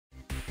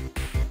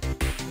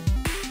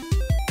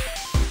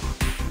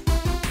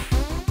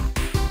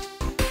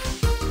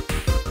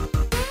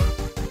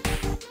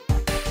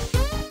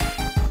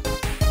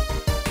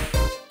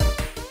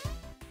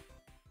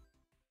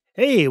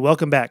Hey,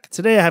 welcome back.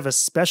 Today I have a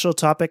special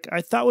topic I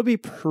thought would be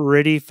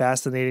pretty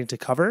fascinating to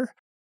cover.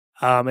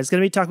 It's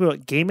going to be talking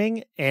about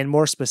gaming and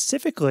more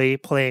specifically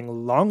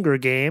playing longer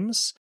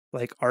games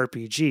like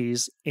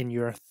RPGs in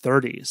your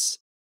 30s.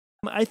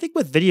 I think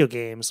with video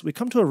games, we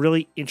come to a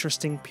really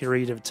interesting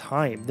period of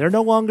time. They're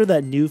no longer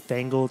that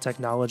newfangled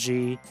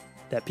technology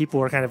that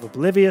people are kind of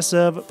oblivious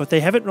of, but they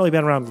haven't really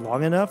been around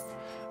long enough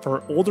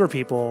for older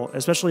people,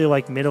 especially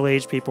like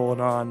middle-aged people and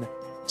on,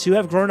 to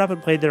have grown up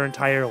and played their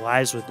entire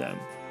lives with them.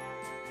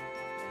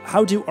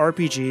 How do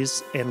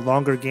RPGs and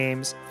longer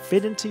games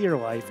fit into your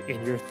life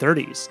in your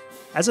 30s?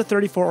 As a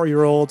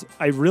 34-year-old,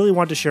 I really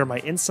want to share my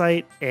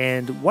insight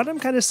and what I'm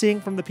kind of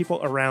seeing from the people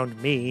around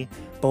me,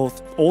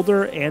 both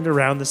older and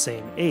around the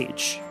same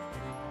age.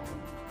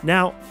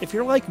 Now, if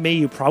you're like me,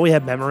 you probably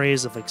have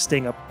memories of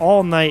staying up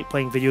all night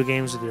playing video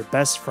games with your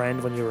best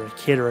friend when you were a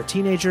kid or a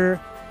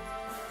teenager.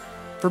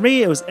 For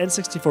me, it was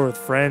N64 with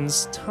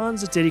friends,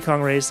 tons of Diddy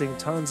Kong Racing,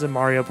 tons of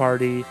Mario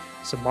Party,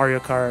 some Mario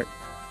Kart,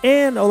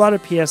 and a lot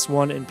of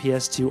PS1 and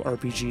PS2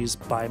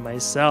 RPGs by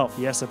myself.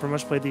 Yes, I pretty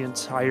much played the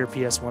entire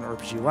PS1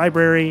 RPG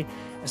library.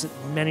 I spent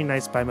many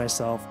nights by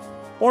myself,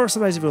 or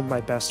sometimes even with my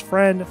best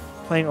friend,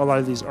 playing a lot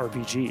of these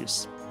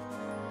RPGs.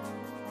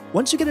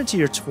 Once you get into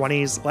your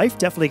 20s, life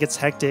definitely gets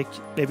hectic.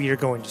 Maybe you're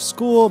going to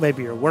school,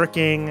 maybe you're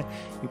working,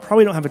 you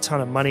probably don't have a ton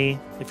of money,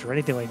 if you're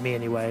anything like me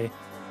anyway,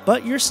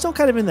 but you're still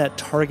kind of in that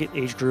target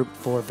age group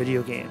for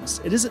video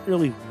games. It isn't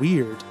really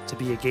weird to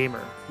be a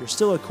gamer. You're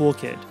still a cool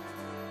kid.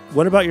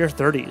 What about your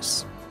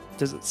 30s?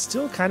 Does it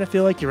still kind of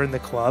feel like you're in the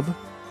club?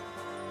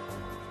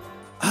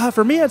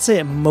 For me, I'd say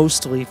it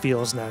mostly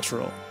feels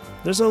natural.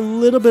 There's a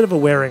little bit of a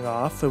wearing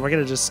off, and we're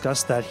going to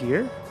discuss that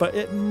here, but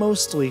it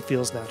mostly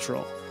feels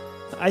natural.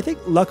 I think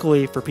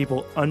luckily for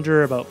people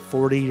under about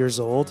 40 years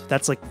old,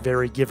 that's like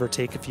very give or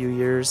take a few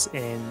years,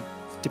 and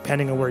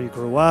depending on where you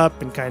grew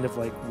up and kind of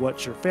like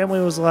what your family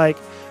was like,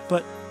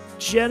 but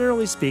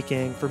generally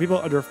speaking, for people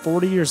under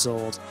 40 years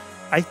old,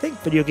 I think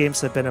video games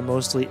have been a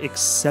mostly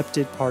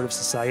accepted part of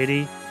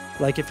society.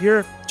 Like if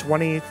you're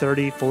 20,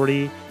 30,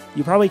 40,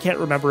 you probably can't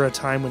remember a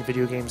time when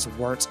video games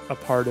weren't a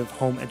part of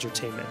home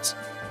entertainment.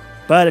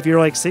 But if you're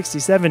like 60,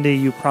 70,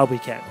 you probably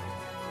can.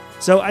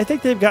 So I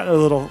think they've gotten a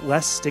little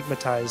less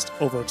stigmatized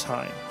over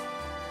time.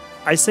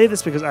 I say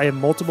this because I have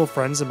multiple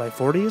friends in my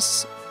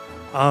 40s,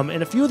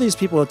 and a few of these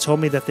people have told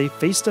me that they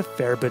faced a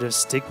fair bit of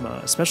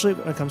stigma, especially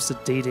when it comes to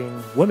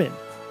dating women.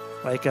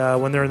 Like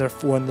when they're in their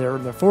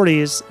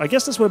 40s, I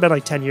guess this would have been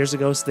like 10 years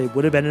ago, so they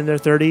would have been in their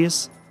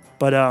 30s,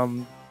 but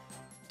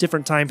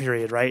different time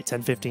period, right?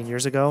 10, 15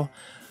 years ago.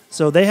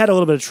 So they had a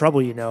little bit of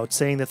trouble,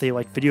 saying that they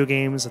like video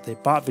games, that they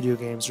bought video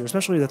games, or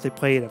especially that they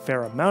played a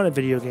fair amount of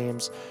video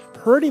games,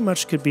 pretty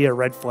much could be a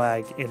red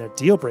flag and a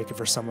deal breaker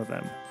for some of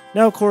them.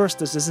 Now, of course,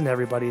 this isn't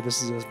everybody.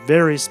 This is a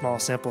very small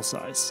sample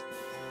size.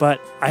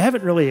 But I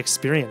haven't really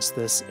experienced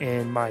this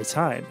in my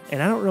time,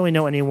 and I don't really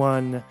know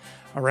anyone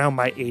around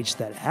my age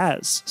that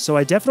has. So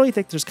I definitely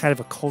think there's kind of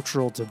a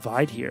cultural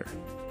divide here.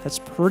 That's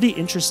pretty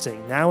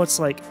interesting. Now it's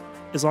like,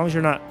 as long as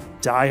you're not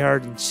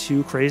diehard and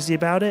too crazy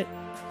about it,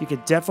 you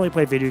could definitely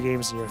play video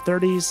games in your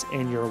 30s,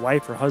 and your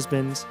wife or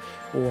husband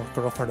or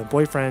girlfriend and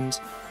boyfriend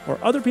or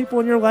other people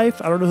in your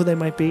life, I don't know who they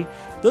might be,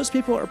 those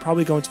people are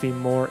probably going to be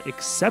more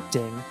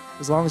accepting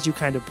as long as you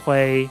kind of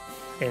play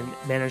and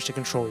manage to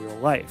control your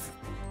life.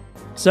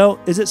 So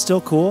is it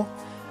still cool?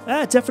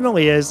 It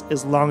definitely is,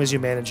 as long as you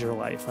manage your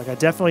life. Like I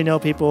definitely know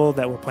people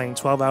that were playing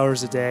 12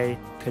 hours a day,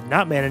 could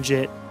not manage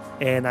it,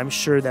 and I'm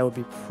sure that would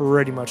be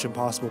pretty much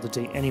impossible to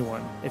date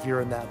anyone if you're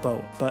in that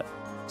boat. But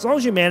as long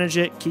as you manage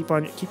it, keep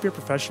your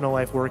professional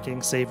life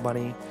working, save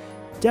money,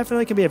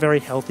 definitely can be a very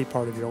healthy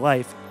part of your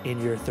life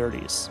in your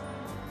 30s.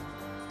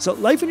 So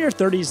life in your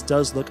 30s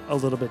does look a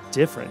little bit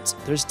different.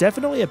 There's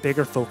definitely a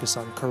bigger focus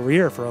on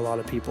career for a lot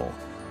of people.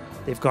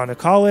 They've gone to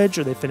college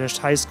or they finished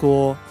high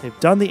school, they've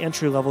done the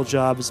entry-level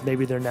jobs,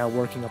 maybe they're now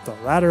working up the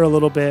ladder a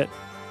little bit.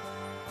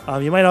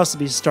 You might also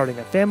be starting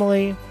a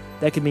family.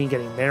 That could mean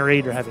getting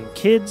married or having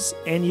kids,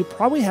 and you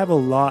probably have a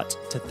lot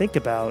to think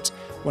about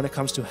when it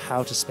comes to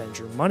how to spend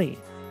your money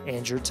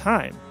and your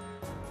time.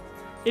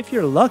 If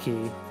you're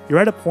lucky, you're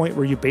at a point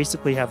where you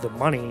basically have the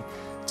money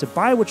to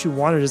buy what you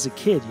wanted as a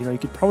kid. You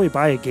could probably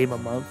buy a game a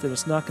month, and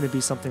it's not going to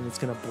be something that's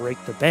going to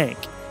break the bank.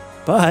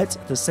 But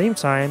at the same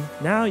time,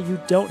 now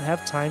you don't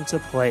have time to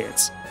play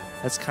it.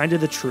 That's kind of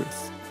the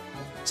truth.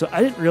 So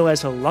I didn't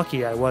realize how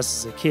lucky I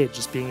was as a kid,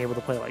 just being able to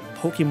play like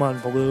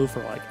Pokemon Blue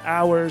for like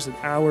hours and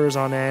hours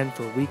on end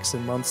for weeks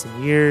and months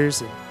and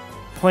years, and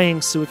playing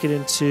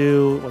Suikoden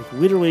 2, like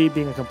literally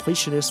being a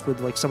completionist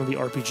with like some of the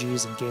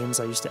RPGs and games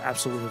I used to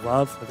absolutely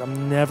love. Like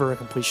I'm never a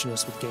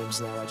completionist with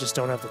games now. I just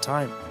don't have the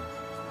time.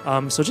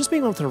 So just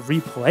being able to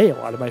replay a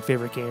lot of my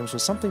favorite games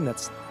was something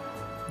that's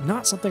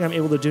not something I'm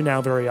able to do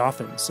now very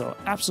often, so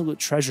absolute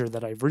treasure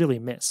that I really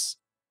miss.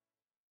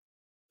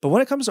 But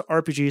when it comes to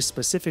RPGs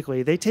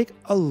specifically, they take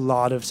a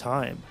lot of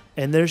time.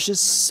 And there's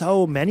just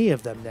so many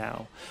of them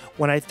now.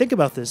 When I think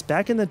about this,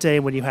 back in the day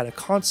when you had a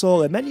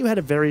console, it meant you had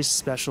a very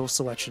special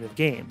selection of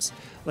games.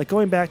 Like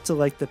going back to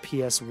like the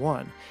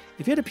PS1.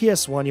 If you had a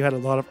PS1, you had a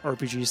lot of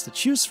RPGs to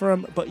choose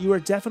from, but you were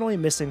definitely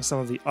missing some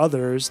of the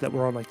others that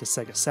were on like the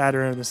Sega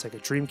Saturn, the Sega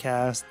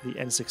Dreamcast, the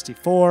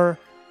N64,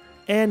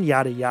 and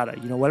yada yada.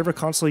 You know, whatever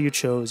console you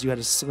chose, you had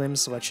a slim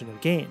selection of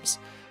games.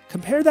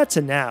 Compare that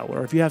to now,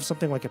 where if you have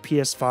something like a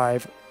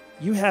PS5,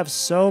 you have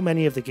so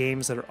many of the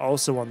games that are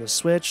also on the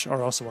Switch,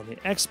 are also on the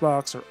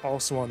Xbox, are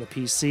also on the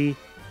PC.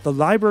 The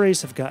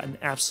libraries have gotten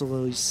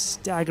absolutely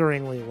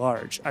staggeringly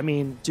large. I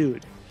mean,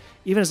 dude,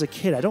 even as a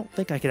kid, I don't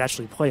think I could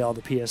actually play all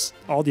the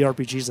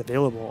RPGs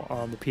available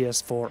on the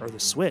PS4 or the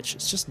Switch.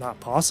 It's just not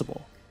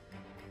possible.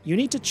 You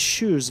need to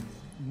choose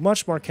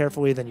much more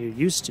carefully than you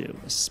used to,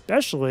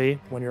 especially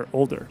when you're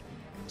older.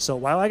 So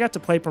while I got to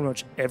play pretty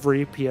much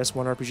every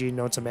PS1 RPG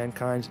known to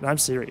mankind, and I'm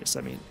serious,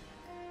 I mean,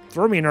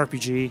 throw me an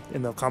RPG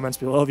in the comments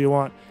below if you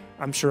want.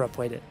 I'm sure I've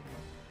played it.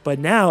 But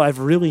now I've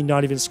really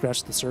not even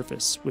scratched the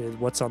surface with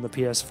what's on the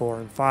PS4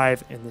 and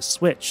 5 and the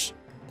Switch.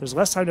 There's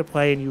less time to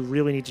play and you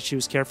really need to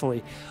choose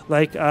carefully.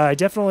 Like, I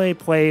definitely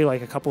play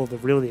like a couple of the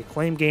really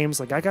acclaimed games.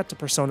 Like I got to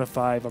Persona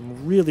 5.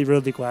 I'm really,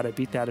 really glad I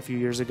beat that a few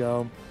years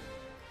ago.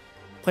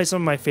 Play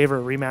some of my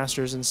favorite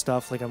remasters and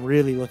stuff. Like I'm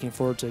really looking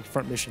forward to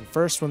Front Mission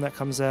First when that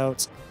comes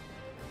out.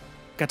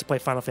 Got to play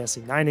Final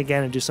Fantasy IX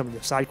again and do some of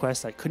the side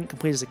quests I couldn't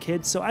complete as a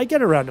kid, so I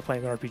get around to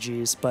playing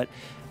RPGs, but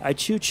I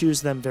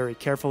choose them very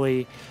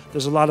carefully.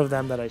 There's a lot of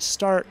them that I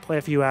start, play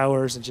a few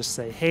hours, and just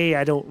say, hey,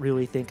 I don't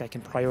really think I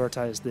can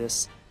prioritize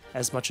this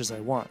as much as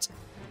I want.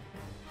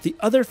 The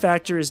other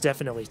factor is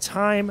definitely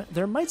time.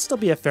 There might still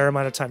be a fair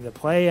amount of time to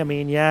play. I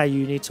mean, yeah,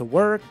 you need to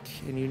work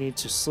and you need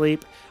to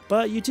sleep,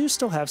 but you do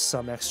still have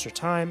some extra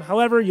time.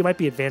 However, you might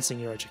be advancing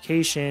your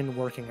education,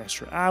 working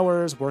extra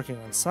hours, working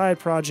on side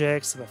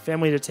projects, have a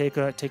family to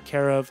take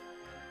care of.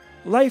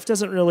 Life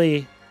isn't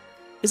going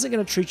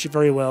to treat you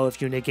very well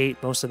if you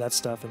negate most of that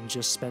stuff and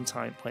just spend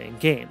time playing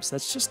games.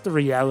 That's just the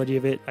reality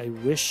of it. I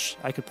wish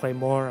I could play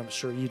more. I'm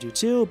sure you do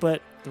too,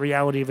 but the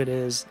reality of it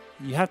is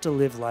you have to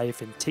live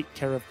life and take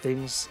care of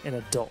things in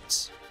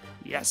adults.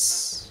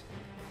 Yes.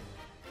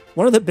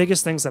 One of the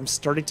biggest things I'm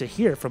starting to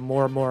hear from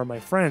more and more of my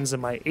friends in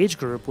my age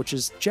group, which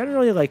is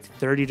generally like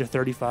 30 to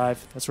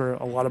 35, that's where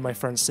a lot of my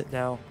friends sit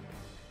now,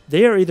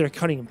 they are either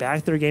cutting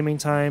back their gaming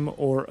time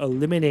or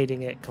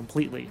eliminating it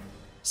completely.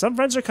 Some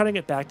friends are cutting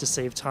it back to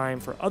save time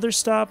for other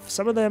stuff.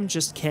 Some of them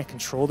just can't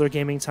control their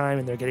gaming time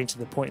and they're getting to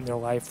the point in their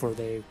life where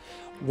they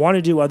want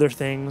to do other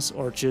things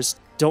or just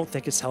don't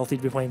think it's healthy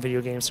to be playing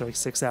video games for like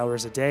 6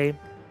 hours a day.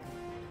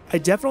 I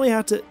definitely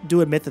have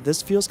to admit that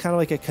this feels kind of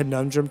like a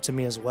conundrum to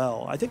me as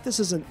well. I think this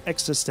is an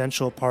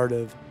existential part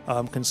of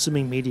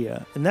consuming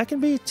media, and that can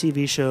be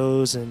TV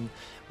shows and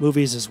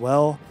movies as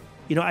well.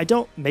 You know, I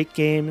don't make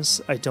games,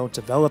 I don't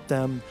develop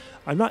them.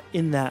 I'm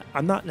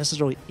not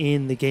necessarily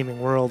in the gaming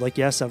world. Like,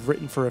 yes, I've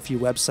written for a few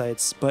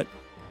websites, but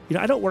you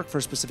know, I don't work for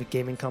a specific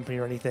gaming company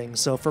or anything.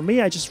 So for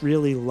me, I just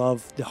really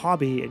love the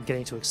hobby and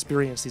getting to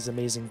experience these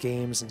amazing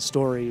games and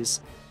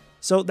stories.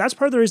 So that's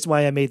part of the reason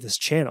why I made this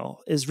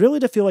channel, is really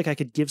to feel like I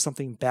could give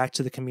something back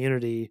to the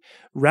community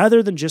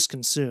rather than just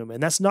consume.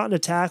 And that's not an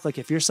attack. Like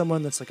if you're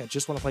someone that's like, I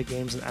just want to play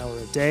games an hour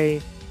a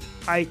day,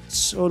 I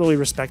totally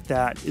respect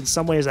that. In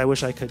some ways, I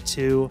wish I could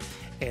too,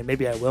 and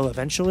maybe I will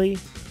eventually.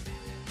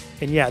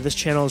 And yeah, this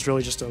channel is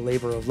really just a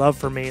labor of love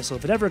for me. So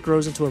if it ever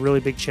grows into a really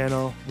big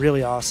channel,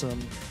 really awesome.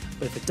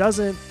 But if it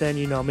doesn't, then,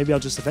 you know, maybe I'll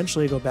just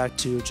eventually go back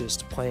to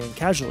just playing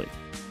casually.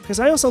 Because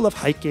I also love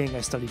hiking,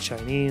 I study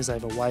Chinese, I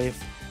have a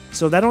wife.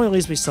 So that only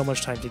leaves me so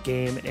much time to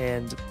game,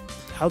 and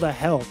how the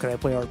hell can I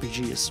play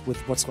RPGs with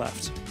what's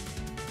left?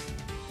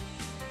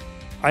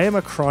 I am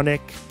a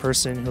chronic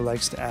person who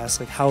likes to ask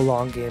like how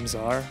long games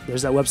are.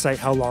 There's that website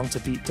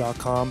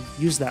howlongtobeat.com.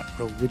 Use that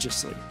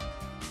religiously.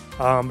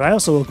 But I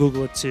also will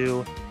Google it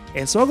too.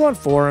 And so I'll go on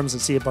forums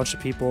and see a bunch of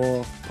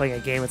people playing a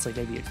game that's like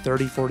maybe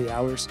 30, 40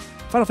 hours.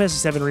 Final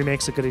Fantasy VII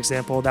Remake's a good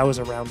example. That was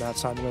around that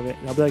time limit.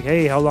 And I'll be like,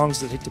 hey, how long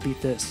does it take to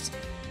beat this?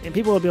 And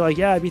people will be like,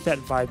 yeah, I beat that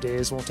in 5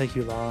 days. Won't take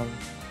you long.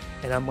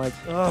 And I'm like,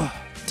 oh,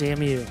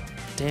 damn you.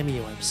 Damn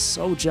you. I'm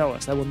so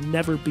jealous. I will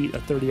never beat a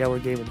 30-hour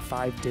game in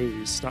 5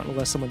 days. Not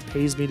unless someone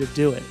pays me to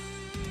do it.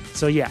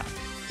 So yeah,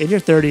 in your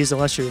 30s,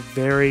 unless you're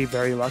very,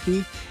 very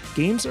lucky,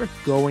 games are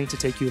going to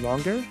take you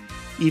longer.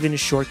 Even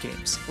short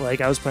games. Like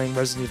I was playing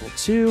Resident Evil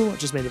 2,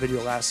 just made a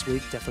video last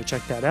week, definitely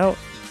check that out.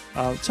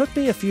 Took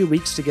me a few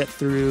weeks to get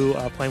through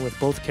playing with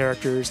both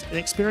characters and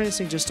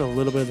experiencing just a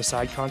little bit of the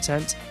side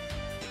content.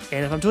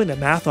 And if I'm doing the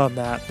math on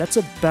that, that's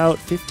about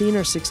 15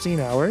 or 16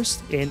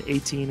 hours in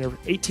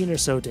 18 or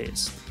so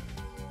days.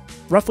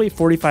 Roughly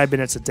 45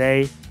 minutes a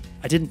day.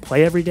 I didn't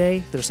play every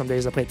day. There's some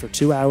days I played for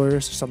 2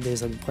 hours, some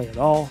days I didn't play at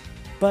all.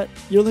 But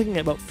you're looking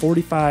at about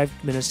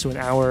 45 minutes to an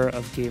hour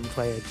of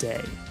gameplay a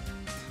day.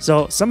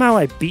 So somehow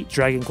I beat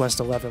Dragon Quest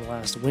XI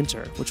last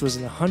winter, which was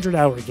an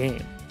 100-hour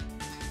game.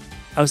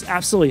 I was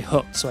absolutely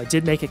hooked, so I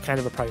did make it kind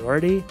of a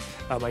priority.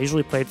 I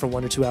usually played for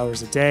 1 to 2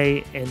 hours a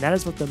day, and that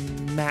is what the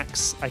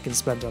max I can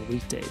spend on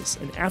weekdays.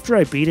 And after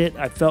I beat it,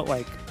 I felt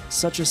like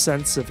such a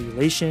sense of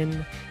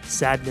elation,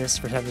 sadness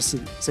for having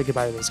to say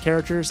goodbye to those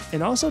characters,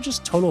 and also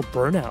just total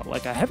burnout.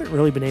 Like, I haven't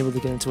really been able to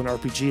get into an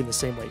RPG in the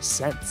same way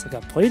since. Like,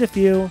 I've played a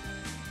few,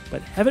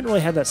 but haven't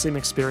really had that same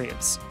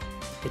experience.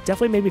 It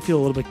definitely made me feel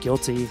a little bit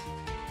guilty.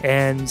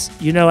 And,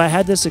 you know, I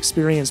had this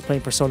experience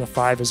playing Persona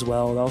 5 as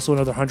well, also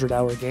another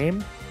 100-hour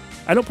game.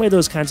 I don't play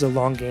those kinds of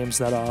long games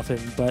that often,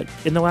 but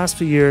in the last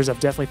few years,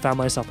 I've definitely found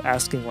myself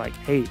asking, like,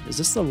 hey, is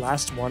this the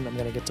last one I'm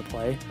going to get to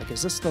play? Like,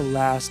 is this the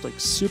last, like,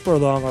 super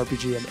long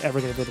RPG I'm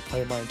ever going to be able to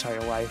play in my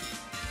entire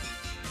life?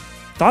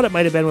 Thought it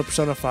might have been with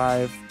Persona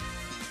 5,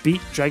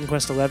 beat Dragon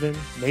Quest XI.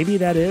 Maybe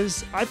that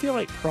is. I feel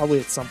like probably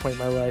at some point in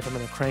my life, I'm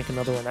going to crank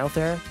another one out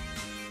there.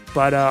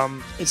 But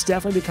it's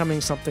definitely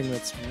becoming something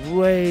that's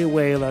way,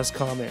 way less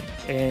common.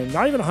 And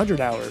not even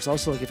 100 hours.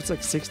 Also, like if it's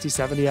like 60,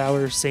 70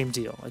 hours, same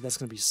deal. Like that's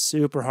going to be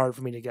super hard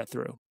for me to get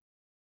through.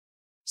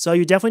 So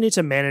you definitely need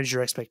to manage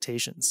your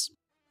expectations.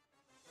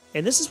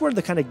 And this is where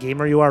the kind of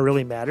gamer you are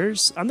really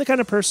matters. I'm the kind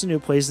of person who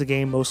plays the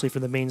game mostly for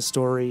the main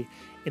story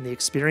and the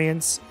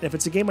experience. If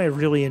it's a game I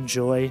really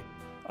enjoy,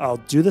 I'll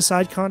do the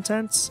side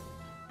contents.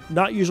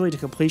 Not usually to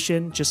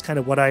completion, just kind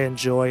of what I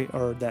enjoy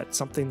or that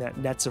something that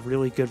nets a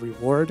really good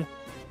reward.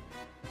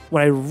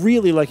 When I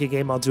really like a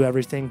game, I'll do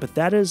everything, but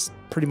that is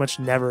pretty much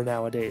never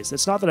nowadays.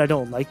 It's not that I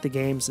don't like the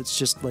games, it's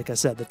just, like I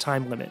said, the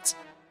time limit.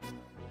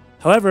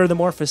 However, the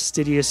more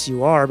fastidious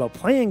you are about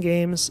playing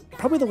games,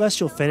 probably the less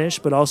you'll finish,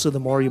 but also the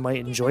more you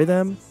might enjoy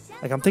them.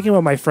 Like, I'm thinking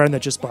about my friend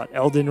that just bought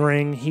Elden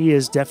Ring. He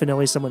is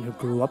definitely someone who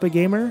grew up a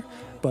gamer,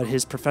 but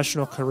his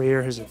professional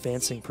career is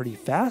advancing pretty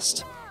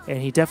fast,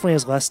 and he definitely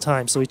has less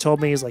time. So he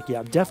told me, he's like, yeah,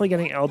 I'm definitely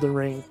getting Elden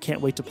Ring,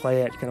 can't wait to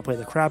play it, gonna play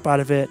the crap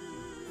out of it,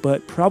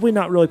 but probably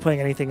not really playing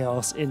anything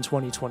else in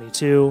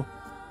 2022.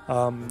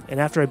 And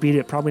after I beat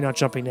it, probably not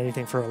jumping to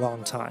anything for a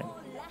long time.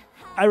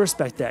 I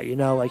respect that, you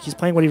know, like he's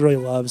playing what he really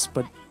loves,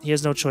 but he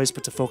has no choice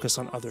but to focus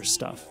on other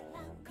stuff.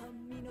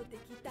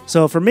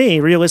 So for me,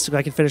 realistically,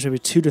 I can finish maybe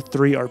 2 to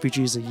 3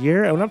 RPGs a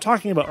year. And when I'm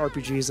talking about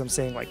RPGs, I'm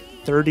saying like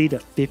 30 to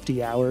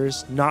 50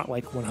 hours, not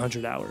like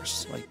 100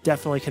 hours. Like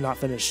definitely cannot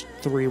finish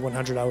 3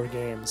 100-hour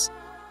games.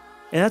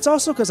 And that's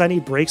also because I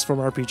need breaks from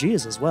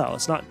RPGs as well.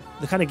 It's not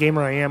the kind of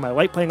gamer I am. I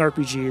like playing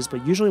RPGs,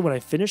 but usually when I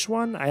finish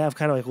one, I have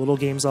kind of like little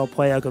games I'll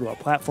play. I'll go to a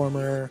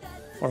platformer,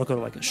 or I'll go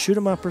to like a shoot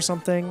 'em up or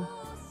something.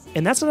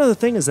 And that's another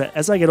thing, is that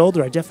as I get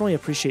older, I definitely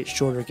appreciate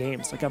shorter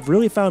games. Like I've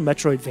really found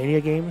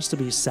Metroidvania games to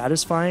be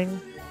satisfying,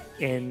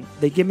 and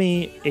they give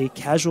me a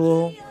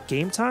casual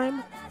game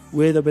time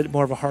with a bit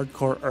more of a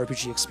hardcore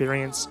RPG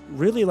experience.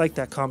 Really like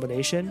that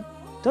combination.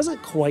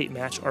 Doesn't quite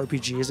match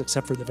RPGs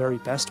except for the very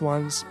best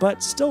ones,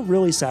 but still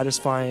really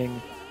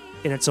satisfying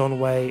in its own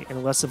way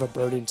and less of a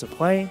burden to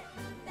play.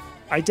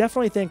 I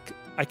definitely think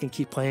I can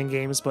keep playing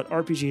games, but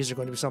RPGs are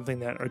going to be something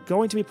that are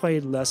going to be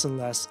played less and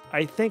less,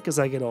 I think, as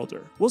I get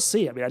older. We'll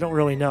see. I mean, I don't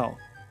really know.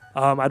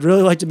 I'd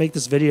really like to make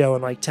this video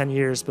in like 10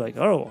 years, be like,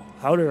 oh,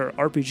 how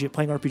are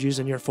playing RPGs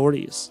in your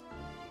 40s?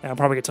 And I'm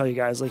probably going to tell you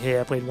guys, like,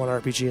 hey, I played one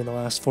RPG in the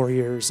last 4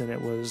 years, and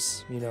it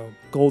was, you know,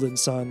 Golden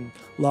Sun,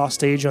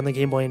 Lost Age on the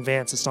Game Boy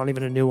Advance. It's not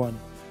even a new one.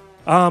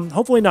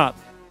 Hopefully not.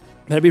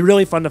 But it'd be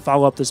really fun to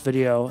follow up this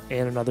video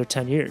in another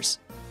 10 years.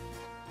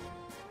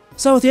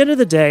 So at the end of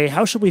the day,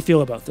 how should we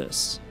feel about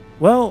this?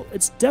 Well,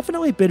 it's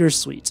definitely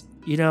bittersweet.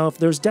 You know, if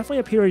there's definitely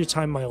a period of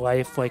time in my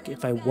life, like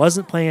if I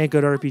wasn't playing a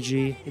good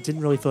RPG, it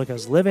didn't really feel like I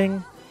was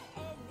living.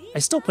 I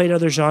still played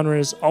other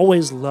genres,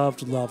 always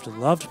loved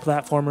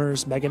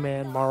platformers, Mega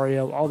Man,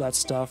 Mario, all that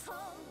stuff.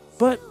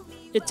 But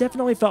it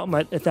definitely felt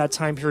at that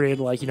time period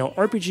like, you know,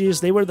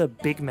 RPGs, they were the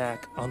Big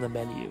Mac on the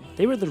menu.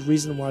 They were the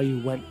reason why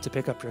you went to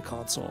pick up your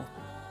console.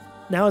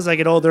 Now as I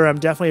get older, I'm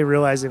definitely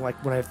realizing,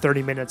 like, when I have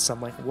 30 minutes,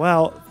 I'm like,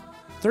 well,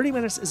 30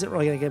 minutes isn't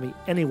really going to get me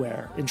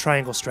anywhere in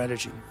triangle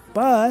strategy.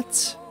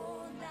 But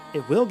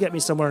it will get me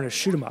somewhere in a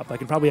shoot 'em up. I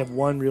can probably have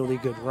one really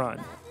good run.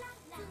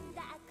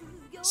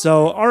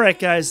 So, all right,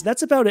 guys,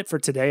 that's about it for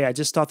today. I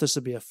just thought this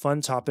would be a fun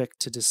topic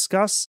to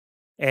discuss.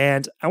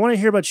 And I want to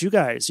hear about you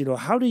guys. You know,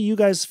 how do you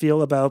guys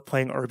feel about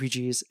playing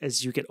RPGs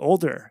as you get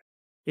older?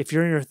 If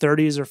you're in your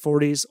 30s or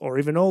 40s or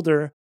even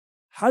older,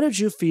 how did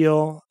you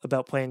feel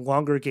about playing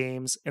longer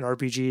games and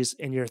RPGs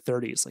in your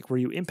 30s? Like, were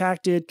you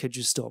impacted? Could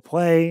you still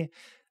play?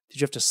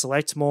 Did you have to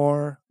select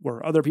more?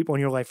 Were other people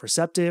in your life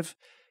receptive?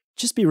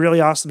 Just be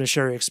really awesome to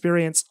share your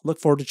experience. Look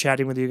forward to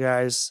chatting with you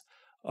guys.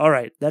 All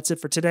right, that's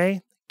it for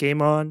today.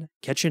 Game on.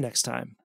 Catch you next time.